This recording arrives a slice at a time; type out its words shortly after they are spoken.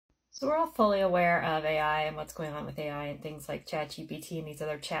So we're all fully aware of AI and what's going on with AI and things like ChatGPT and these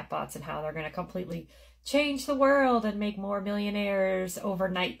other chatbots and how they're going to completely change the world and make more millionaires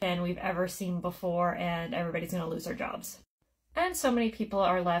overnight than we've ever seen before, and everybody's going to lose their jobs. And so many people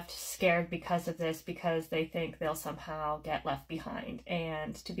are left scared because of this, because they think they'll somehow get left behind.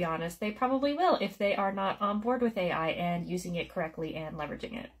 And to be honest, they probably will if they are not on board with AI and using it correctly and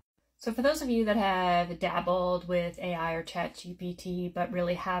leveraging it. So for those of you that have dabbled with AI or ChatGPT but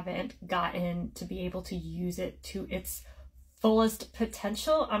really haven't gotten to be able to use it to its fullest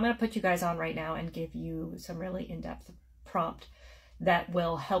potential, I'm going to put you guys on right now and give you some really in-depth prompt that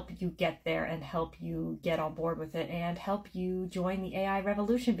will help you get there and help you get on board with it and help you join the AI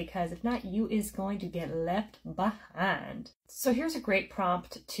revolution, because if not, you is going to get left behind. So here's a great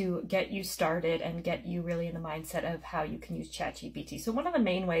prompt to get you started and get you really in the mindset of how you can use ChatGPT. So one of the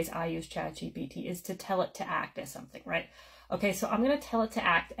main ways I use ChatGPT is to tell it to act as something, right? Okay, so I'm going to tell it to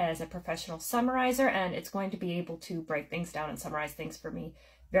act as a professional summarizer, and it's going to be able to break things down and summarize things for me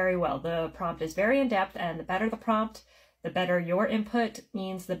very well. The prompt is very in-depth, and the better the prompt, the better your input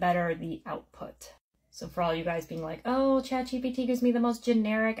means the better the output. So for all you guys being like, oh, ChatGPT gives me the most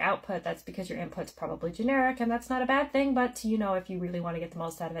generic output, that's because your input's probably generic, and that's not a bad thing, but you know, if you really want to get the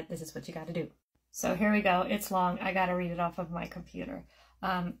most out of it, this is what you got to do. So here we go. It's long. I got to read it off of my computer.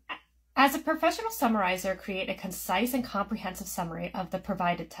 As a professional summarizer, create a concise and comprehensive summary of the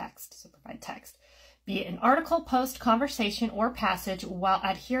provided text. So provide text. Be it an article, post, conversation, or passage while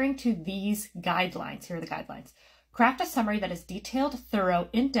adhering to these guidelines. Here are the guidelines. Craft a summary that is detailed, thorough,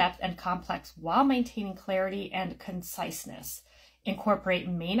 in-depth, and complex while maintaining clarity and conciseness. Incorporate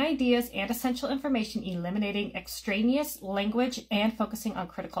main ideas and essential information, eliminating extraneous language and focusing on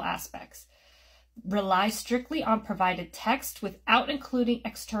critical aspects. Rely strictly on provided text without including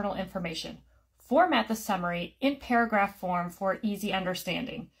external information. Format the summary in paragraph form for easy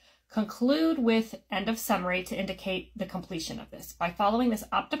understanding. Conclude with end of summary to indicate the completion of this. By following this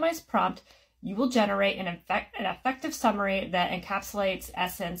optimized prompt, you will generate an effective summary that encapsulates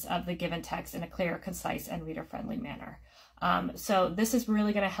essence of the given text in a clear, concise, and reader-friendly manner. So this is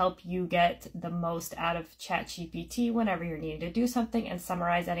really going to help you get the most out of ChatGPT whenever you're needing to do something and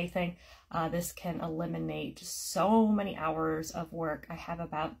summarize anything. This can eliminate so many hours of work. I have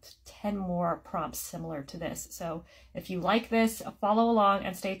about 10 more prompts similar to this. So if you like this, follow along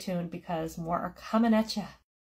and stay tuned, because more are coming at you.